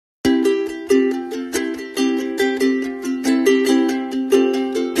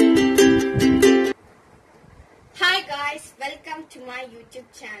my YouTube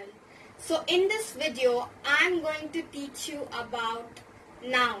channel. So in this video, I'm going to teach you about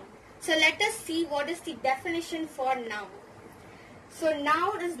noun. So let us see what is the definition for noun. So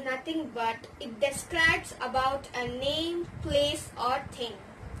noun is nothing but it describes about a name, place or thing.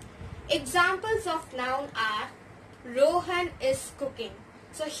 Examples of noun are Rohan is cooking.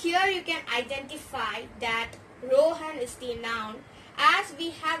 So here you can identify that Rohan is the noun, as we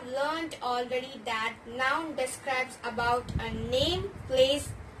have learned already that noun describes about a name, place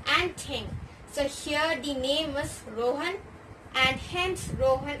and thing. So here the name is Rohan and hence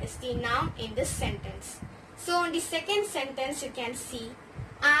Rohan is the noun in this sentence. So in the second sentence you can see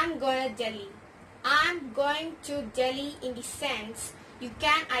I'm going to Delhi. I'm going to Delhi in the sense you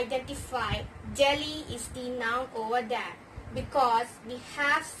can identify Delhi is the noun over there, because we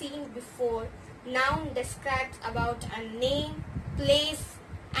have seen before noun describes about a name, place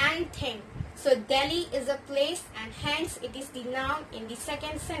and thing. So Delhi is a place and hence it is the noun in the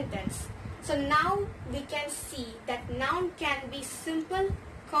second sentence. So now we can see that noun can be simple,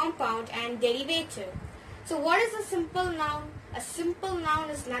 compound and derivative. So what is a simple noun? A simple noun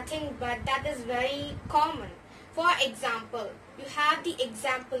is nothing but that is very common. For example, you have the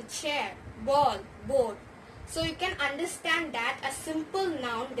example chair, ball, board. So you can understand that a simple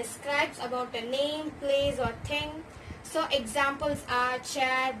noun describes about a name, place or thing. So examples are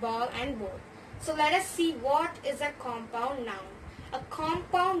chair, ball and board. So let us see what is a compound noun. A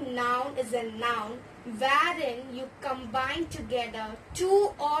compound noun is a noun wherein you combine together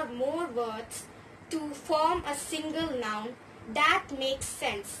two or more words to form a single noun that makes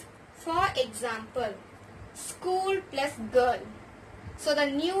sense. For example, school plus girl. So the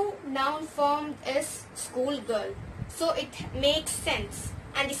new noun formed is schoolgirl. So it makes sense.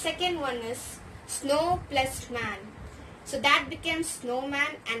 And the second one is snow plus man. So that becomes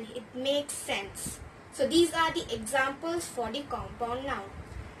snowman and it makes sense. So these are the examples for the compound noun.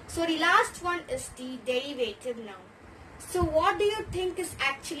 So the last one is the derivative noun. So what do you think is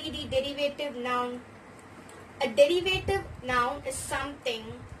actually the derivative noun? A derivative noun is something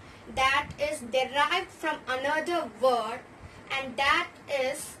that is derived from another word and that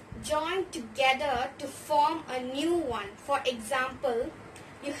is joined together to form a new one. For example,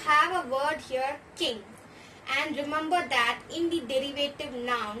 you have a word here, king. And remember that in the derivative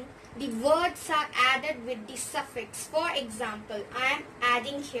noun, the words are added with the suffix. For example, I am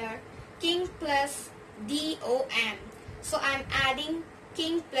adding here king plus dom. So I am adding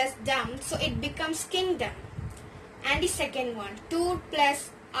king plus dom. So it becomes kingdom. And the second one, tour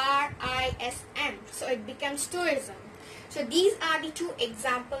plus rism. So it becomes tourism. So these are the two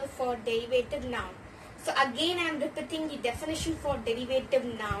examples for derivative noun. So again I am repeating the definition for derivative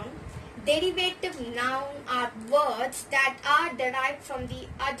noun. Derivative noun are words that are derived from the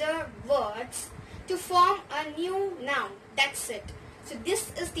other words to form a new noun. That's it. So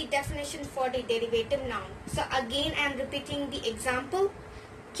this is the definition for the derivative noun. So again I am repeating the example.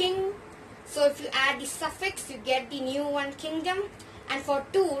 King. So if you add the suffix, you get the new one, kingdom. And for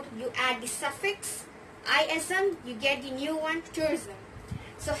tour, you add the suffix ism, you get the new one, tourism.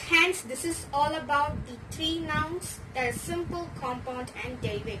 So hence, this is all about the three nouns, that is simple, compound and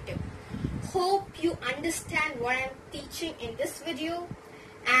derivative. Hope you understand what I am teaching in this video.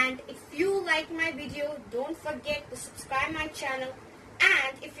 And if you like my video, don't forget to subscribe my channel.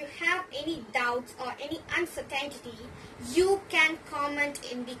 And if you have any doubts or any uncertainty, you can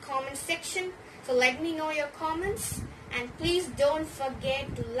comment in the comment section. So let me know your comments. And please don't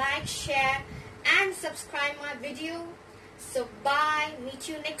forget to like, share and subscribe my video. So bye. Meet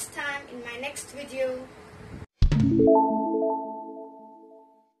you next time in my next video.